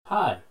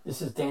Hi,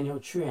 this is Daniel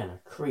Triana,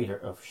 creator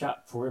of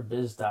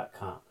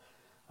shop4biz.com.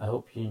 I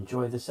hope you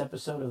enjoy this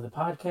episode of the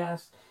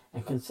podcast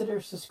and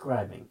consider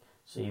subscribing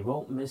so you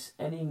won't miss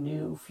any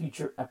new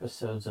future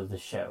episodes of the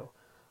show.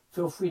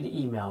 Feel free to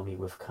email me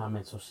with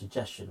comments or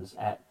suggestions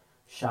at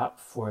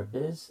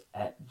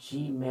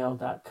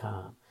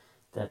shop4biz@gmail.com.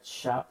 That's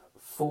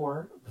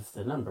shop4 with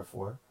the number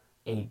 4,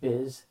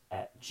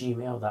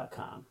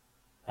 abiz@gmail.com.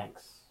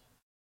 Thanks.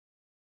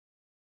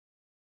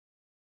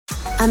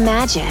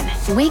 Imagine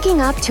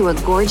waking up to a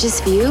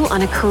gorgeous view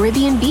on a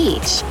Caribbean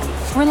beach,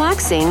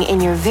 relaxing in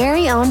your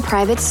very own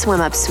private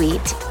swim-up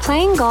suite,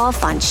 playing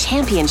golf on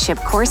championship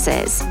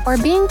courses, or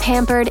being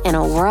pampered in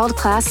a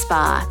world-class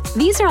spa.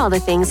 These are all the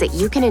things that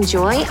you can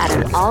enjoy at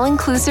an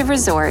all-inclusive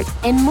resort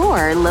and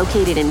more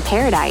located in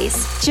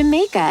Paradise,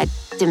 Jamaica,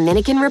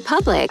 Dominican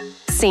Republic,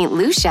 St.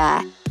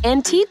 Lucia,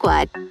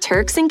 Antigua,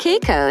 Turks and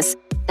Caicos,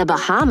 the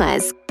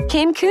Bahamas,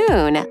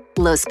 Cancun,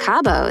 Los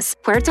Cabos,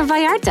 Puerto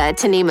Vallarta,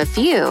 to name a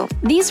few.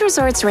 These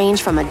resorts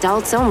range from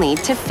adults only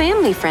to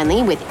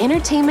family-friendly with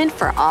entertainment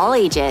for all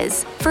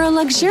ages. For a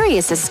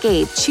luxurious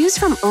escape, choose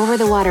from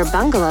over-the-water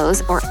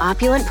bungalows or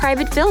opulent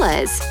private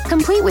villas,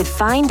 complete with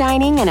fine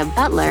dining and a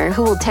butler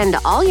who will tend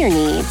to all your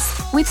needs.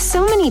 With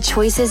so many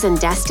choices and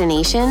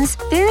destinations,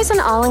 there is an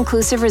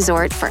all-inclusive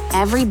resort for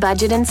every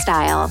budget and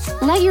style.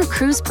 Let your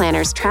cruise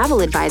planner's travel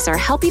advisor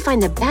help you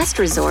find the best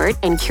resort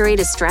and curate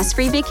a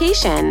stress-free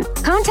vacation.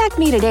 Contact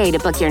me today to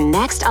book your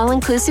next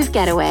all-inclusive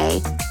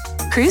getaway.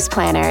 Cruise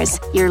Planners,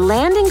 your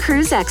land and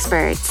cruise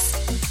experts.